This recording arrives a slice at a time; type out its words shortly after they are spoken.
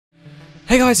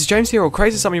Hey guys, it's James here, or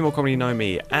Crazy, some of you more commonly know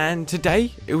me, and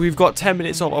today we've got 10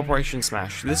 minutes of Operation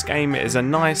Smash. This game is a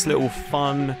nice little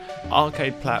fun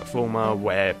arcade platformer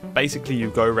where basically you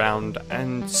go around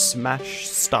and smash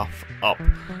stuff up.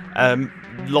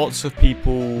 Lots of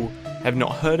people have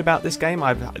not heard about this game.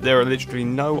 There are literally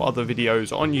no other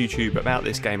videos on YouTube about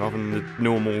this game other than the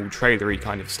normal trailery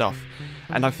kind of stuff,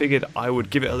 and I figured I would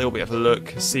give it a little bit of a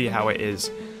look, see how it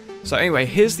is. So anyway,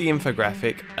 here's the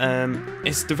infographic.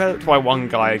 It's developed by one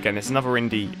guy again. It's another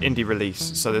indie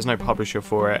release, so there's no publisher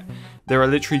for it. There are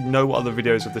literally no other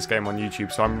videos of this game on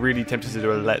YouTube, so I'm really tempted to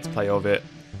do a let's play of it.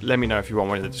 Let me know if you want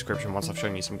one in the description once I've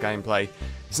shown you some gameplay.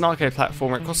 It's an arcade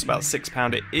platformer. It costs about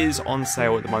 £6. It is on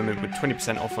sale at the moment with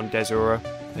 20% off on Cr4zE.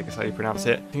 I think that's how you pronounce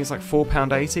it. I think it's like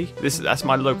 £4.80. That's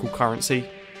my local currency,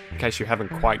 in case you haven't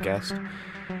quite guessed.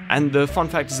 And the fun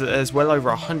fact is that there's well over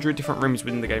 100 different rooms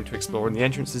within the game to explore, and the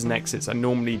entrances and exits are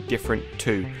normally different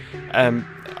too.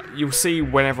 You'll see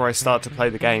whenever I start to play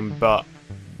the game, but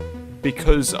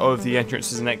because of the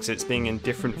entrances and exits being in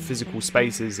different physical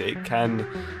spaces, it can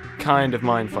kind of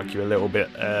mindfuck you a little bit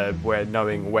where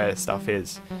knowing where stuff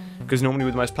is. Because normally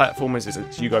with most platformers,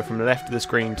 it's you go from the left of the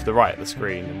screen to the right of the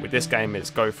screen, and with this game it's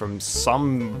go from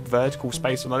some vertical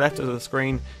space on the left of the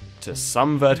screen to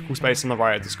some vertical space on the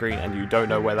right of the screen, and you don't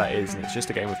know where that is, and it's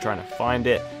just a game of trying to find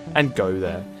it and go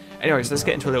there. Anyways, let's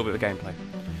get into a little bit of the gameplay.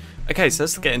 Okay, so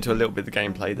let's get into a little bit of the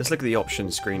gameplay. Let's look at the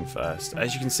options screen first.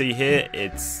 As you can see here,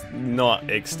 it's not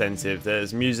extensive.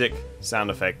 There's music,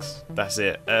 sound effects, that's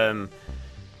it.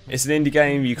 It's an indie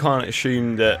game. You can't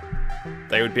assume that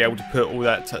they would be able to put all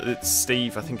that. It's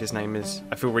Steve, I think his name is.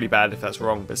 I feel really bad if that's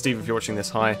wrong, but Steve, if you're watching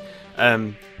this, hi.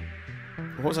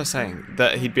 What was I saying?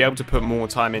 That he'd be able to put more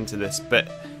time into this, but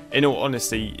in all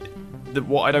honesty,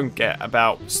 what I don't get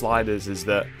about sliders is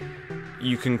that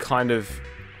you can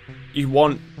you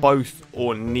want both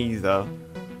or neither,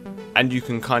 and you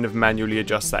can kind of manually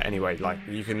adjust that anyway. Like,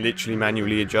 you can literally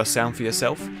manually adjust sound for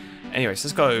yourself. Anyways,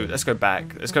 let's go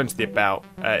back. Let's go into the about.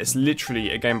 It's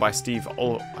literally a game by Steve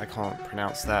I can't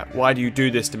pronounce that. Why do you do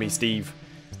this to me, Steve?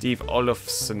 Steve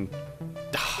Olofsson.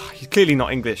 He's clearly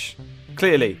not English.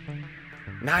 Clearly.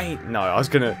 No, I was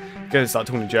gonna start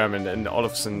talking German, and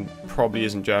Olofsson probably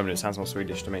isn't German. It sounds more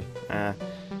Swedish to me.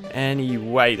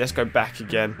 Anyway, let's go back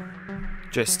again,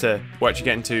 just to actually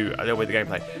get into a little bit of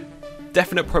the gameplay.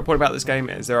 Definite pro point about this game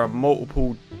is there are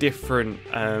multiple different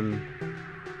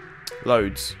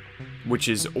loads, which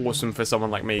is awesome for someone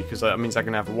like me, because that means I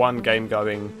can have one game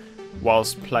going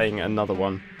whilst playing another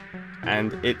one,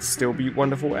 and it still be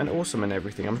wonderful and awesome and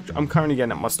everything. I'm currently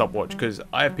getting at my stopwatch because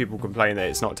I have people complain that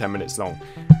it's not 10 minutes long,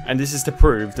 and this is to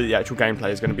prove that the actual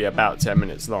gameplay is going to be about 10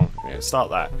 minutes long. Yeah,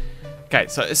 start that. Okay,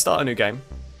 so let's start a new game.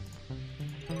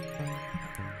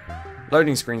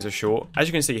 Loading screens are short. As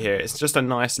you can see here, it's just a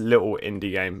nice little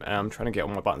indie game. I'm trying to get all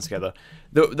my buttons together.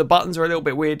 The buttons are a little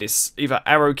bit weird. It's either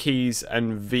arrow keys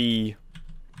and V,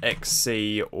 X,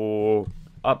 C, or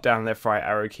up, down, left, right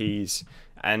arrow keys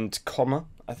and comma,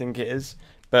 I think it is.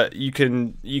 But you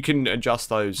can adjust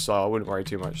those, so I wouldn't worry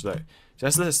too much though.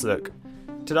 Just let's look.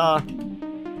 Ta-da!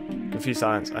 Confused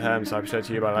silence. I heard so I showed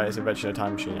to you about latest invention of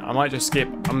time machine. I might just skip.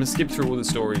 I'm gonna skip through all the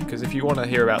story, because if you want to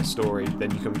hear about story,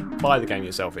 then you can buy the game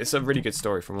yourself. It's a really good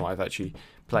story from what I've actually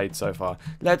played so far.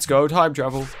 Let's go time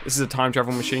travel. This is a time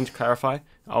travel machine, to clarify.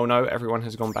 Oh no, everyone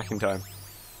has gone back in time.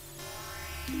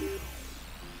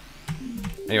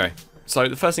 Anyway, so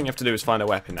the first thing you have to do is find a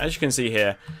weapon. As you can see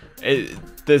here,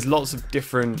 there's lots of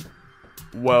different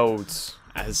worlds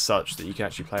as such that you can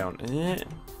actually play on.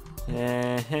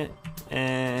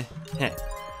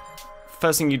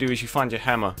 First thing you do is you find your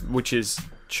hammer, which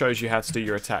shows you how to do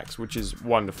your attacks, which is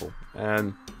wonderful.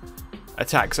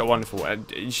 Attacks are wonderful,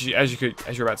 and as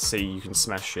you're about to see, you can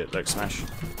smash shit. Look, smash,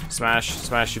 smash,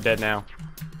 smash. You're dead now.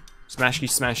 Smashy,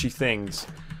 smashy things.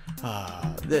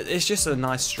 It's just a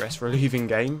nice stress-relieving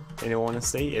game. In all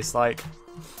honesty, it's like,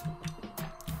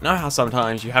 know how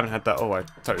sometimes you haven't had that. Oh, I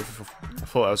thought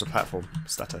that was a platform.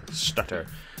 Stutter.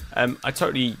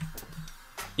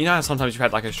 You know how sometimes you've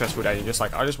had like a stressful day and you're just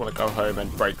like, I just want to go home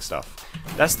and break stuff.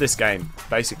 That's this game,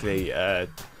 basically.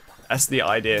 That's the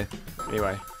idea.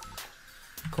 Anyway.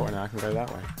 Cool, now I can go that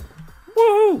way.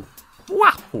 Woohoo!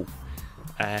 Wahoo!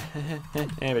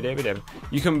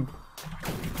 You can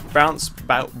bounce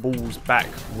balls back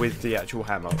with the actual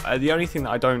hammer. The only thing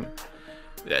that I don't...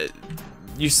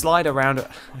 you slide around...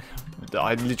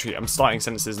 I'm starting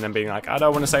sentences and then being like, I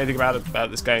don't want to say anything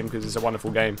about this game because it's a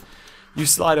wonderful game. You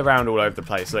slide around all over the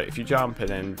place. Like, if you jump, and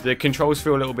then the controls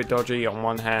feel a little bit dodgy on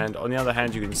one hand. On the other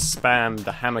hand, you can spam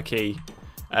the hammer key,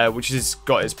 which has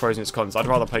got its pros and its cons. I'd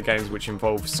rather play games which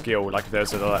involve skill, like if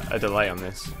there's a delay on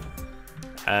this.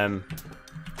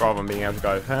 rather than being able to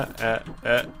go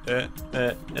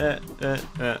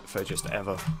for just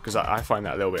ever, because I find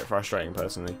that a little bit frustrating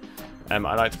personally. I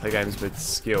like to play games with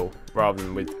skill rather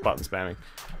than with button spamming.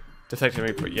 Detecting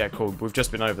me, yeah, cool. We've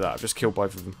just been over that. I've just killed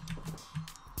both of them.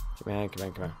 Come here, come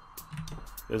here, come here.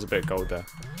 There's a bit of gold there.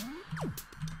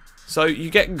 So you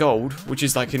get gold, which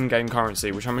is like in-game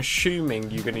currency, which I'm assuming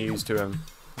you're going to use to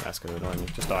that's going to annoy me.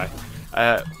 Just die.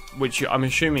 Which I'm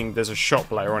assuming there's a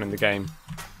shop later on in the game,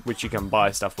 which you can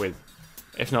buy stuff with.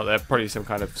 If not, they're probably some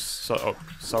kind of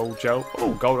soul gel.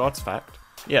 Oh, gold artifact.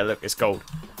 Yeah, look, it's gold.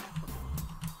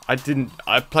 I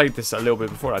played this a little bit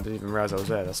before. I didn't even realize I was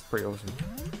there. That's pretty awesome.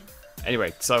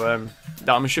 Anyway, so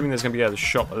I'm assuming there's going to be a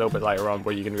shop a little bit later on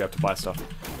where you're going to be able to buy stuff.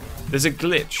 There's a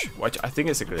glitch, which I think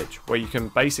it's a glitch, where you can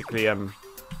basically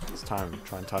let's try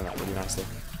and time that really nicely.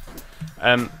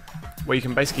 Where you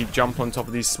can basically jump on top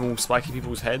of these small spiky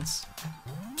people's heads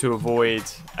to avoid,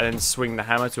 and then swing the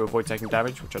hammer to avoid taking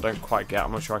damage, which I don't quite get.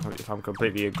 I'm not sure if I'm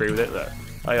completely agree with it. Though.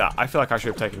 Like that, I feel like I should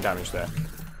have taken damage there.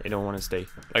 In all honesty,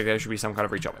 like there should be some kind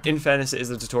of reach up. In fairness, it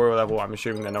is a tutorial level. I'm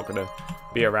assuming they're not going to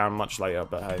be around much later,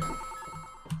 but hey,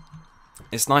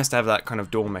 it's nice to have that kind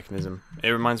of door mechanism. It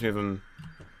reminds me of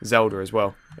Zelda as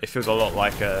well. It feels a lot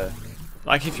like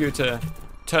if you were to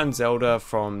turn Zelda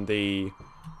from the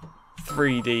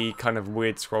 3D kind of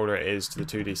weird scroller it is to the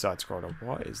 2D side scroller.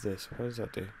 What is this? What does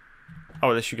that do?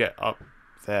 Oh, this you get up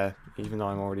there, even though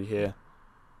I'm already here.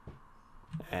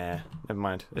 Never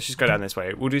mind. Let's just go down this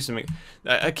way. We'll do something.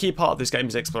 A key part of this game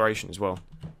is exploration as well.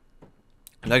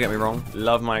 And don't get me wrong,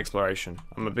 love my exploration.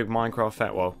 I'm a big Minecraft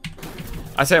fan. Well,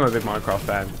 I say I'm a big Minecraft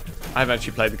fan. I haven't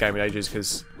actually played the game in ages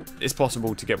because it's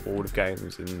possible to get bored of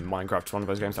games, and Minecraft's one of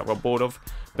those games that I got bored of.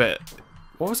 But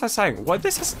what was I saying? Well,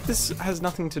 this has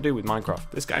nothing to do with Minecraft.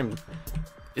 This game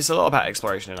is a lot about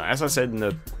exploration. And as I said in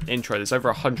the intro, there's over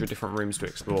 100 different rooms to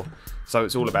explore. So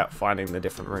it's all about finding the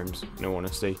different rooms, in all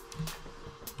honesty.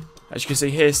 As you can see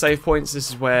here, save points.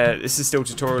 This is still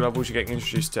tutorial levels. You're getting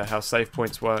introduced to how save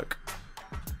points work.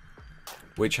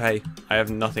 Which, hey, I have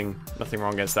nothing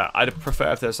wrong against that. I'd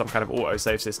prefer if there's some kind of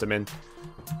auto-save system in.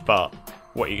 But,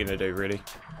 what are you going to do, really?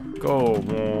 Go,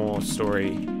 more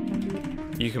story.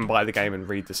 You can buy the game and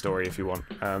read the story if you want.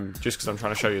 Just because I'm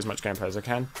trying to show you as much gameplay as I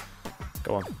can.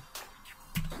 Go on.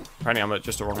 Apparently I'm at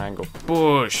just the wrong angle.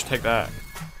 Bush! Take that.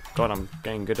 God, I'm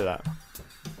getting good at that.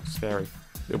 Scary. A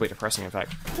little bit depressing, in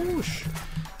fact. Bush!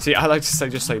 See, I like to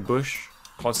just say bush.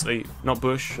 Constantly, not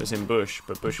bush as in bush,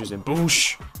 but bush as in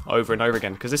bush, over and over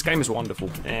again, because this game is wonderful.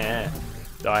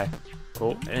 Die.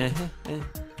 Cool.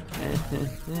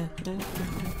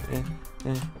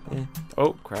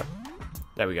 Oh, crap.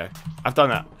 There we go. I've done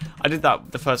that. I did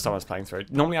that the first time I was playing through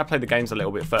it. Normally I play the games a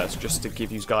little bit first, just to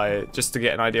give you guys, just to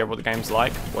get an idea of what the game's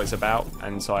like, what it's about,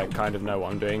 and so I kind of know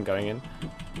what I'm doing going in.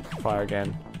 Fire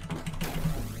again.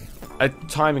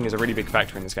 Timing is a really big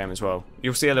factor in this game as well.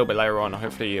 You'll see a little bit later on,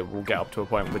 hopefully we'll get up to a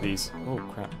point with these... Oh,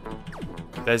 crap.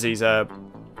 There's these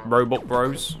robot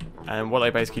bros, and what they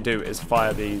basically do is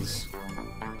fire these...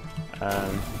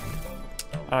 how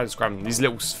do I describe them? These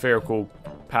little spherical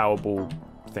power ball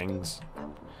things.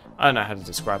 I don't know how to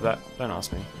describe that. Don't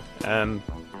ask me.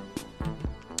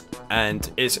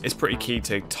 And it's pretty key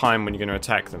to time when you're going to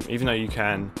attack them, even though you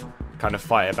can kind of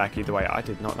fight it back either way. I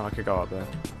did not know I could go up there.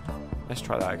 Let's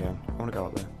try that again. I want to go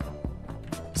up there.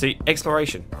 See,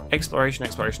 exploration. Exploration,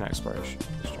 exploration, exploration.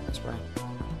 Let's jump this way.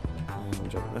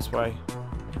 And jump this way.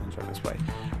 And jump this way.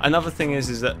 Another thing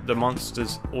is that the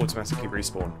monsters automatically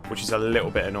respawn, which is a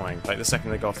little bit annoying. Like the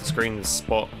second they go off the screen, the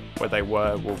spot where they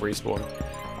were will respawn.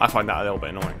 I find that a little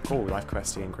bit annoying. Oh, life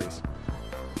capacity increase.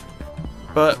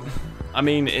 But, I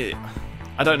mean,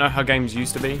 I don't know how games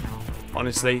used to be,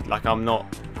 honestly. Like, I'm not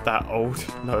that old.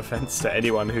 No offense to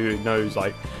anyone who knows,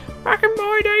 like, back in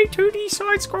my day, 2D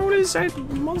side-scrollers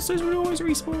and monsters would always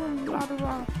respawn, blah, blah,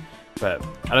 blah. But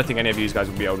I don't think any of you guys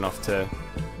would be old enough to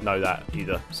know that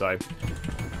either, so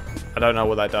I don't know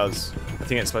what that does. I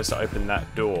think it's supposed to open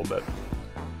that door, but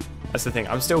that's the thing.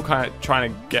 I'm still kind of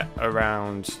trying to get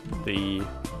around the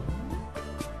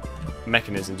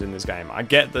mechanisms in this game. I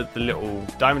get that the little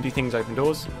diamondy things open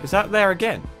doors. Is that there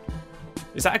again?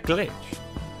 Is that a glitch?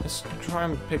 Let's try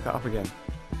and pick that up again.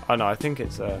 Oh no, I think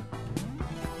it's a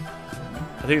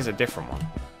different one.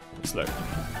 Let's look.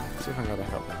 Let's see if I can go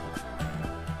back up there.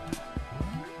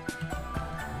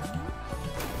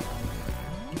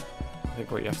 I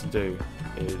think what you have to do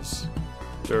is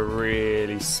do a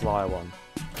really sly one.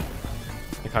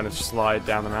 You kind of slide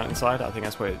down the mountainside. I think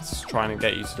that's what it's trying to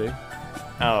get you to do.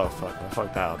 Oh fuck, I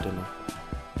fucked that up, didn't I?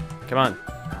 Come on.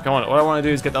 Come on, all I want to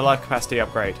do is get the life capacity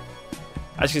upgrade.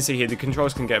 As you can see here, the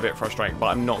controls can get a bit frustrating, but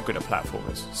I'm not good at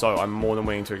platformers, so I'm more than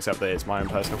willing to accept that it's my own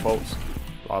personal faults.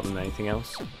 rather than anything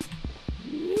else.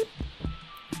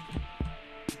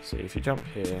 See, if you jump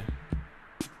here...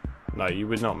 No, you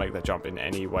would not make that jump in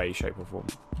any way, shape or form.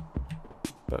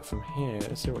 But from here,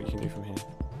 let's see what you can do from here.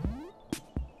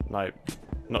 No,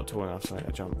 not tall enough to make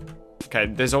that jump. Okay,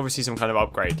 there's obviously some kind of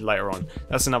upgrade later on.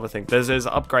 That's another thing. There's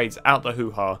upgrades out the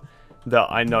hoo-ha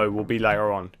that I know will be later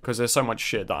on. Because there's so much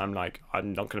shit that I'm like,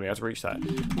 I'm not going to be able to reach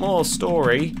that. More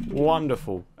story.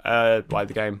 Wonderful. By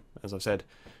the game, as I've said.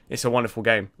 It's a wonderful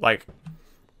game. Like,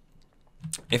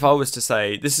 if I was to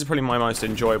say, this is probably my most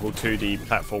enjoyable 2D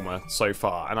platformer so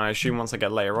far, and I assume once I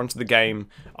get later onto the game,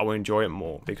 I will enjoy it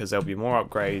more, because there'll be more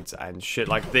upgrades and shit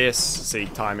like this. See,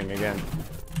 timing again.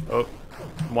 Oh,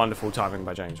 wonderful timing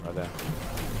by James right there.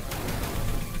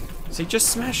 See, just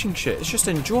smashing shit, it's just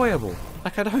enjoyable.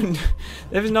 Like, I don't,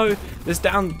 there's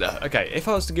down, okay, if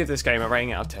I was to give this game a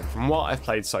rating out of 10, from what I've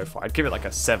played so far, I'd give it like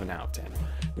a 7 out of 10.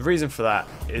 The reason for that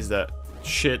is that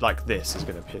shit like this is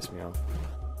going to piss me off.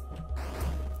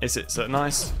 It's a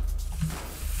nice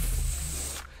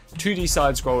 2D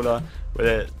side scroller where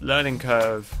the learning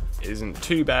curve isn't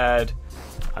too bad,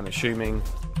 I'm assuming,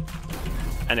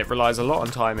 and it relies a lot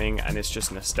on timing, and it's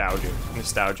just nostalgic.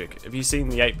 Have you seen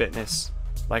the 8-bitness?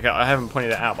 Like, I haven't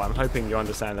pointed it out, but I'm hoping you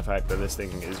understand the fact that this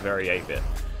thing is very 8-bit.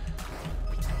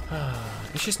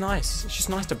 It's just nice. It's just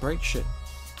nice to break shit,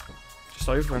 just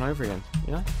over and over again,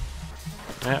 you know?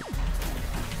 Yeah.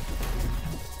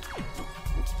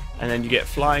 And then you get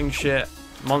flying shit.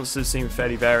 Monsters seem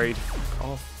fairly varied.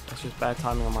 Oh, that's just bad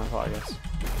timing on my part, I guess.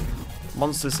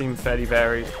 Monsters seem fairly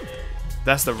varied.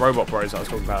 That's the robot bros I was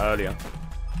talking about earlier.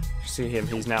 You see him,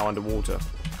 he's now underwater.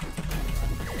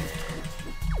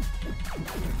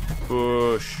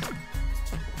 Push.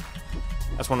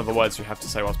 That's one of the words you have to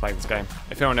say whilst playing this game.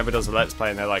 If anyone ever does a let's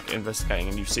play and they're like investigating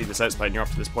and you see this let's play and you're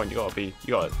up to this point, you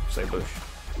gotta say push.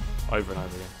 Over and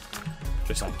over again.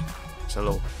 Just saying. It's a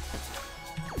law.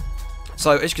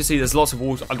 So, as you can see, there's lots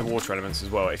of underwater elements as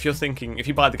well. If you're thinking, if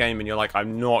you buy the game and you're like,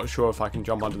 I'm not sure if I can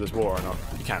jump under this water or not,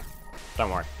 you can.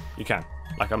 Don't worry. You can.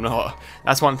 Like, I'm not...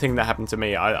 That's one thing that happened to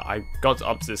me. I got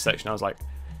up to this section, I was like,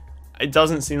 it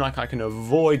doesn't seem like I can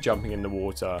avoid jumping in the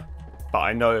water, but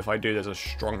I know if I do, there's a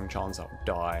strong chance I'll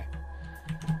die.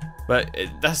 But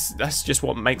that's just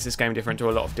what makes this game different to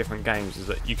a lot of different games, is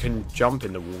that you can jump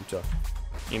in the water,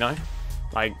 you know?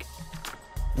 Like,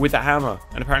 with a hammer,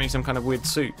 and apparently some kind of weird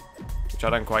suit. Which I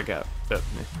don't quite get, but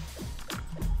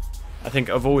I think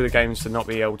of all the games to not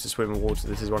be able to swim in water,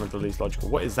 this is one of the least logical.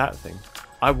 What is that thing?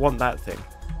 I want that thing.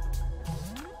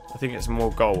 I think it's more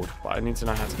gold, but I need to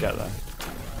know how to get there.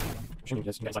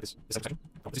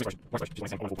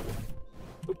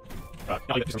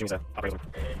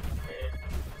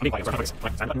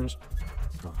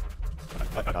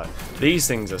 These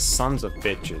things are sons of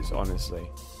bitches, honestly.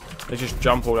 They just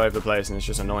jump all over the place and it's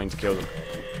just annoying to kill them.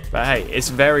 But hey, it's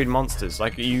varied monsters.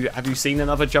 Like, have you seen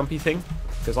another jumpy thing?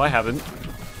 Because I haven't.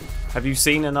 Have you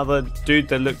seen another dude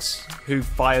that who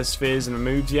fires spheres and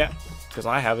moves yet? Because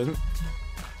I haven't.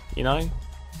 You know?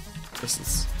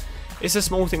 It's the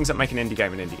small things that make an indie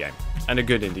game an indie game. And a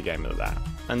good indie game at that.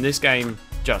 And this game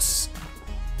just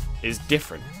is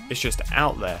different. It's just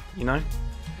out there, you know?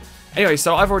 Anyway,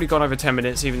 so I've already gone over 10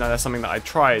 minutes, even though that's something that I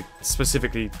tried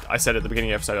specifically. I said at the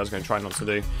beginning of the episode I was going to try not to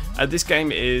do. This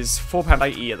game is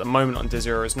 £4.80 at the moment on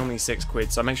Cr4zE. It's normally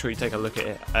 £6, so make sure you take a look at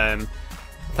it.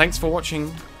 Thanks for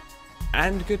watching,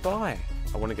 and goodbye.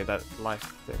 I want to get that life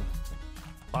thing.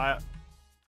 Bye.